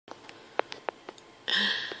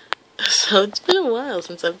So it's been a while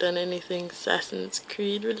since I've done anything Assassin's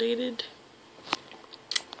Creed related.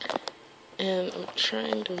 And I'm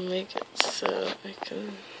trying to make it so I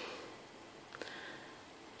can...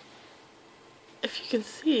 If you can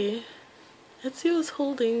see, Ezio is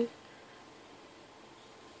holding...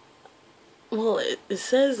 Well, it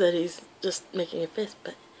says that he's just making a fist,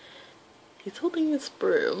 but he's holding this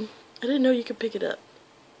broom. I didn't know you could pick it up.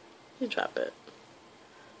 You drop it.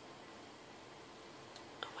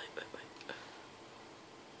 Oh, wait.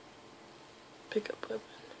 Pick up weapon.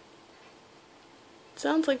 It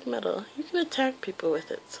sounds like metal. You can attack people with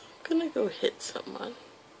it, so I'm gonna go hit someone.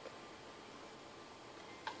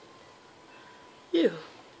 You.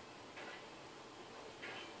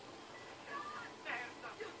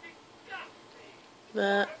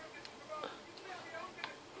 That.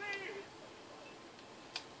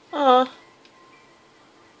 Aw.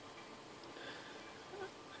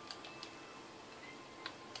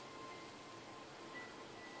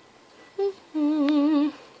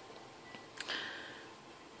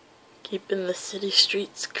 Keeping the city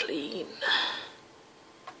streets clean.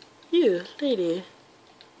 You, lady.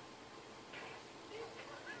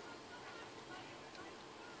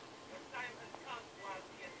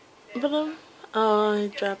 But oh, he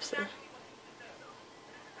drops it.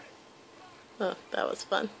 Oh, that was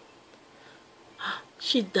fun.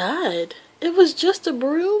 She died. It was just a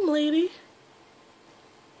broom, lady.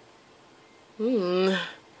 Ezio,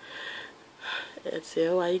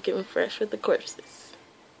 why are you getting fresh with the corpses?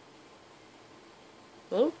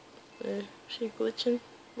 Oh, she glitching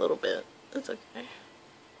a little bit. That's okay.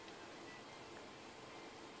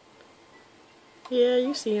 Yeah,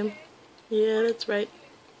 you see him. Yeah, that's right.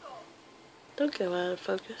 Don't go out of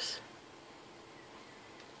focus.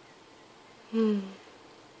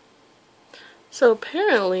 So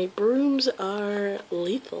apparently brooms are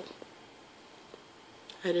lethal.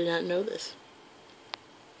 I did not know this.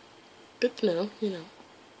 Good to know, you know.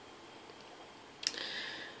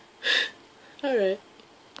 Alright.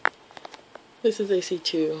 This is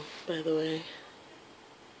AC2, by the way.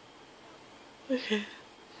 Okay.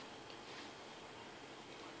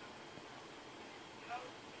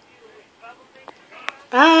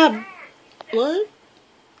 What?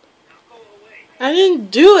 I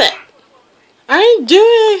didn't do it. I didn't do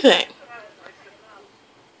anything.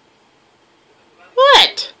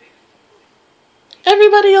 What?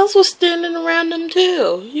 Everybody else was standing around him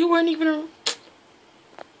too. You weren't even...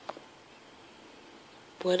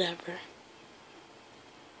 Whatever.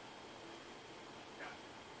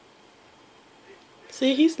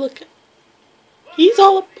 See, he's looking. He's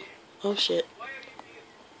all up. Oh shit.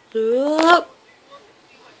 Oh.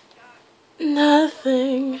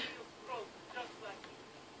 Nothing.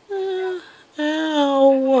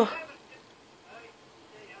 Ow.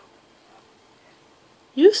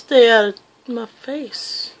 You stay out of my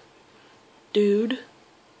face, dude.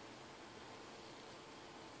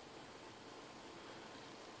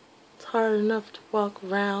 It's hard enough to walk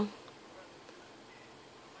around.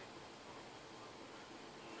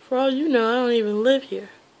 For all you know, I don't even live here.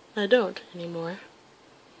 I don't anymore.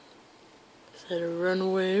 I had to run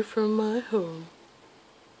away from my home.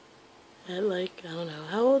 At like, I don't know,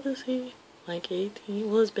 how old is he? Like 18?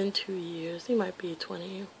 Well, it's been 2 years. He might be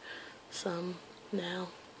 20 some now.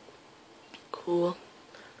 Cool.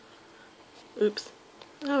 Oops.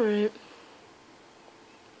 Alright.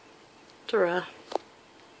 Ta-ra.